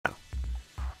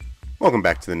Welcome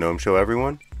back to the Gnome Show,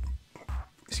 everyone.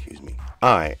 Excuse me.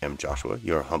 I am Joshua,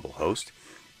 your humble host.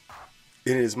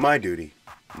 It is my duty,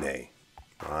 nay,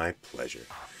 my pleasure,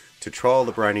 to trawl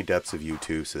the briny depths of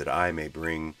YouTube so that I may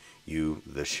bring you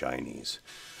the shinies.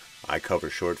 I cover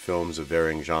short films of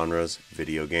varying genres,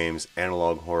 video games,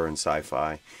 analog horror and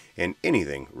sci-fi, and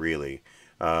anything, really,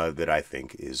 that I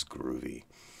think is groovy.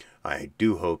 I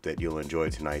do hope that you'll enjoy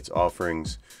tonight's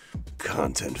offerings.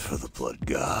 Content for the blood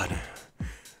god.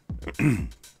 On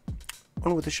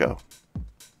with the show.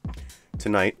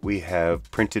 Tonight we have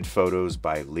printed photos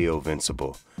by Leo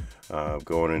Vincible.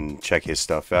 Go on and check his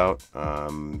stuff out.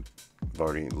 I've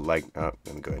already liked. I'm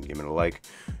gonna go ahead and give him a like.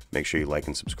 Make sure you like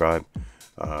and subscribe.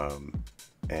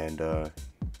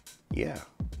 Yeah,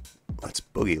 let's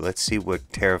boogie. Let's see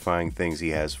what terrifying things he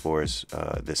has for us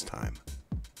this time.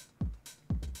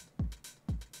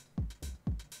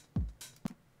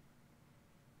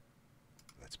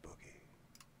 Let's boogie.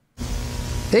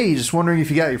 Hey, just wondering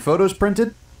if you got your photos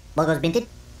printed? Photos printed?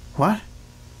 What?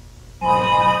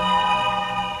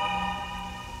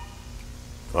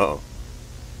 Uh-oh.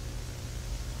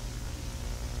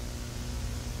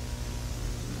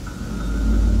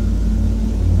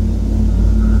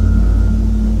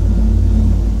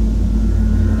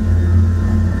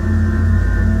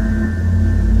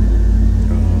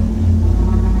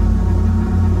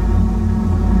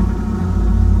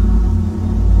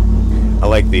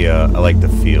 I like the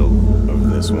feel of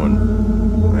this one.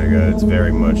 It's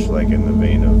very much like in the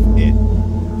vein of it,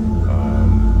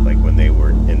 like when they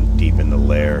were deep in the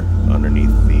lair underneath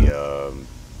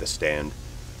the stand.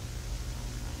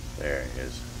 There it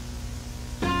is.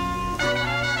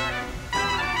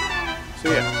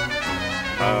 So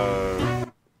yeah,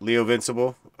 Leo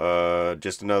Vincible,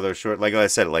 just another short, like I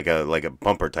said, like a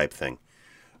bumper type thing.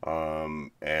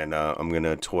 I'm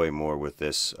gonna toy more with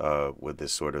this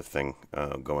sort of thing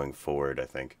going forward, I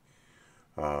think.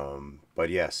 But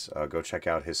yes, go check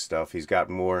out his stuff. He's got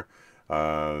more.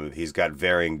 He's got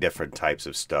varying different types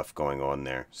of stuff going on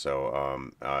there.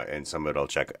 So and some of it I'll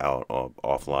check out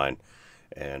offline,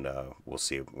 and we'll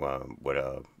see what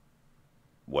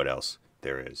else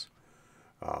there is.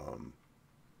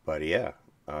 But yeah,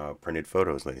 printed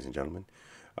photos, ladies and gentlemen.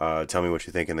 Tell me what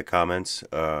you think in the comments.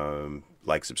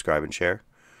 Like, subscribe, and share.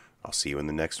 I'll see you in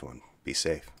the next one. Be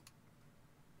safe.